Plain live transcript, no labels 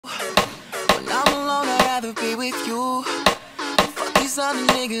rather be with you. Fuck these other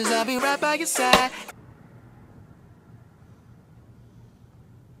niggas, I'll be right by your side.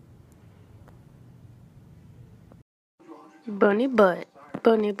 Bunny butt,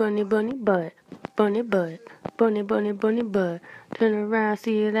 bunny bunny bunny butt, bunny butt, bunny bunny bunny butt. Turn around,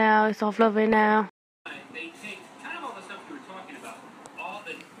 see it now, it's all fluffy now. They take kind of all the stuff you were talking about, all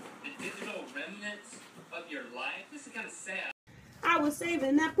the digital remnants of your life. This is kind of sad. I was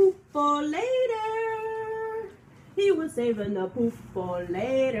saving that poof for later. He was saving the poof for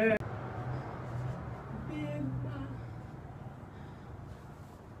later.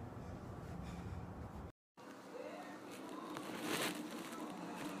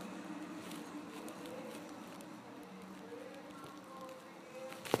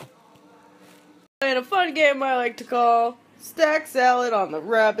 And a fun game I like to call Stack Salad on the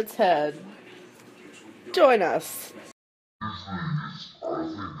Rabbit's Head. Join us. I think it's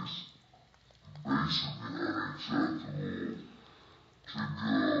basically unacceptable to go, much into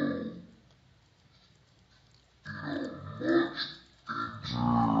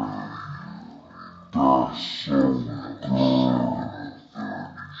your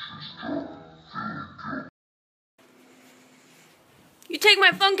embarrassing You take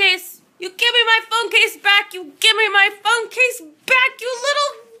my phone case. You give me my phone case back. You give me my phone case back. You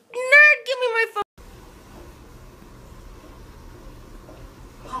little nerd. Give me my phone.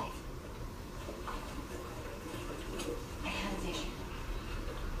 Hi. I had a vision.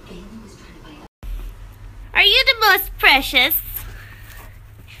 Bailey was trying to buy up. Are you the most precious?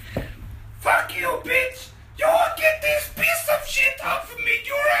 Fuck you, bitch! You won't get this piece of shit off of me.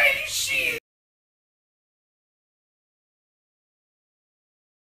 You ain't shit.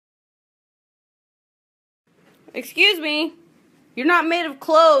 Excuse me. You're not made of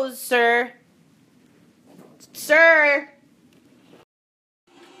clothes, sir. Sir.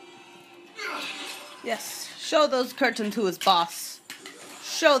 Yes, show those curtains to his boss.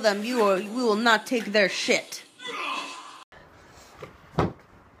 Show them we will not take their shit.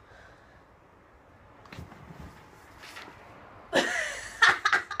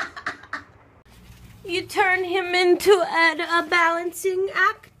 You turn him into a balancing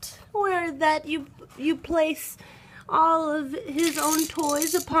act where that you place all of his own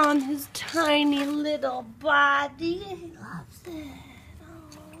toys upon his tiny little body. He loves it. Oh,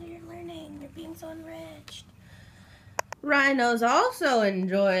 you're learning. You're being so enriched. Rhinos also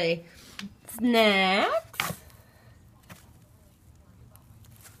enjoy snacks.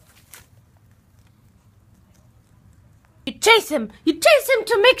 You chase him. You chase him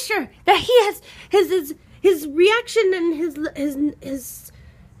to make sure that he has his reaction and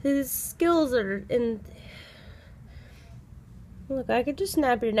his skills are in. Look, I could just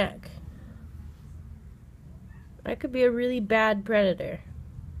snap your neck. I could be a really bad predator.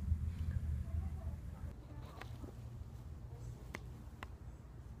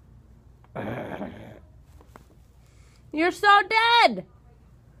 You're so dead!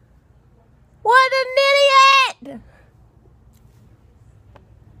 What an idiot!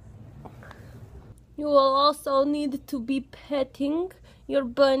 You will also need to be petting your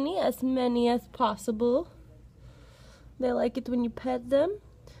bunny as many as possible. They like it when you pet them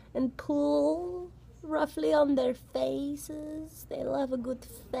and pull roughly on their faces. They love a good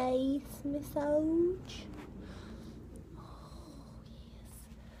face massage. Oh, yes.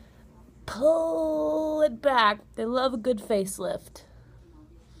 Pull it back. They love a good facelift.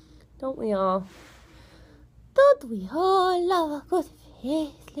 Don't we all? Don't we all love a good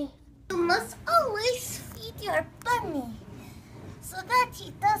facelift? You must always feed your bunny so that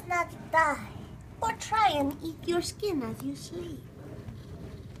he does not die or try and eat your skin as you sleep.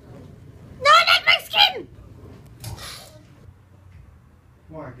 No, not my skin!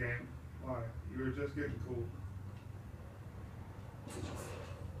 Why, gang? Why? You were just getting cool.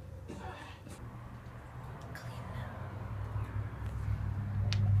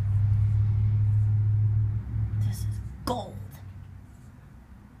 This is gold.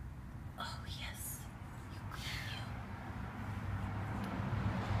 Oh, yes.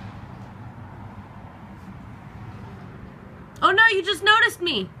 Oh no, you just noticed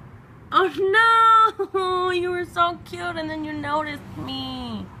me. Oh no, you were so cute and then you noticed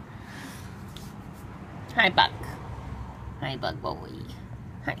me. Hi, Bug. Hi, Bug boy.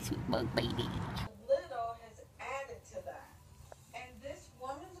 Hi, sweet Bug baby. Little has added to that. And this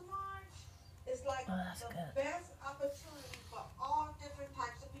Women's March is like the best opportunity for all different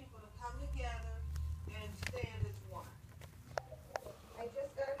types of people to come together and stand as one. I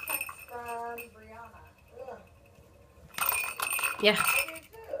just got a text from Brianna. Ugh. Yeah. I did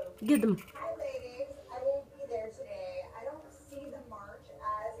too. Get them. Hi ladies, I won't be there today. I don't see the march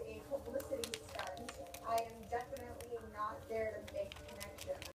as a publicity stunt. I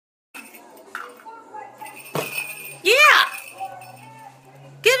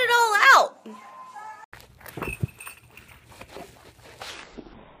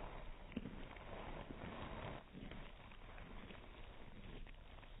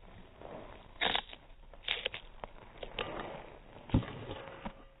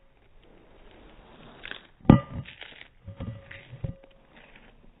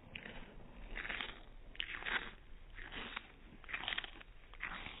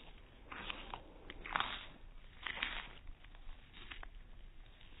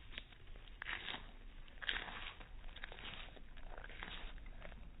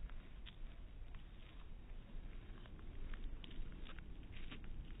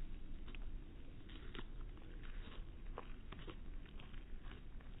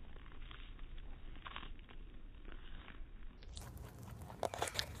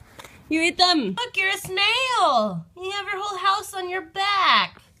You eat them. Look, you're a snail. You have your whole house on your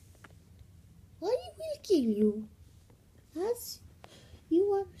back. I will kill you as you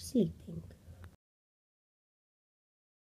are sleeping.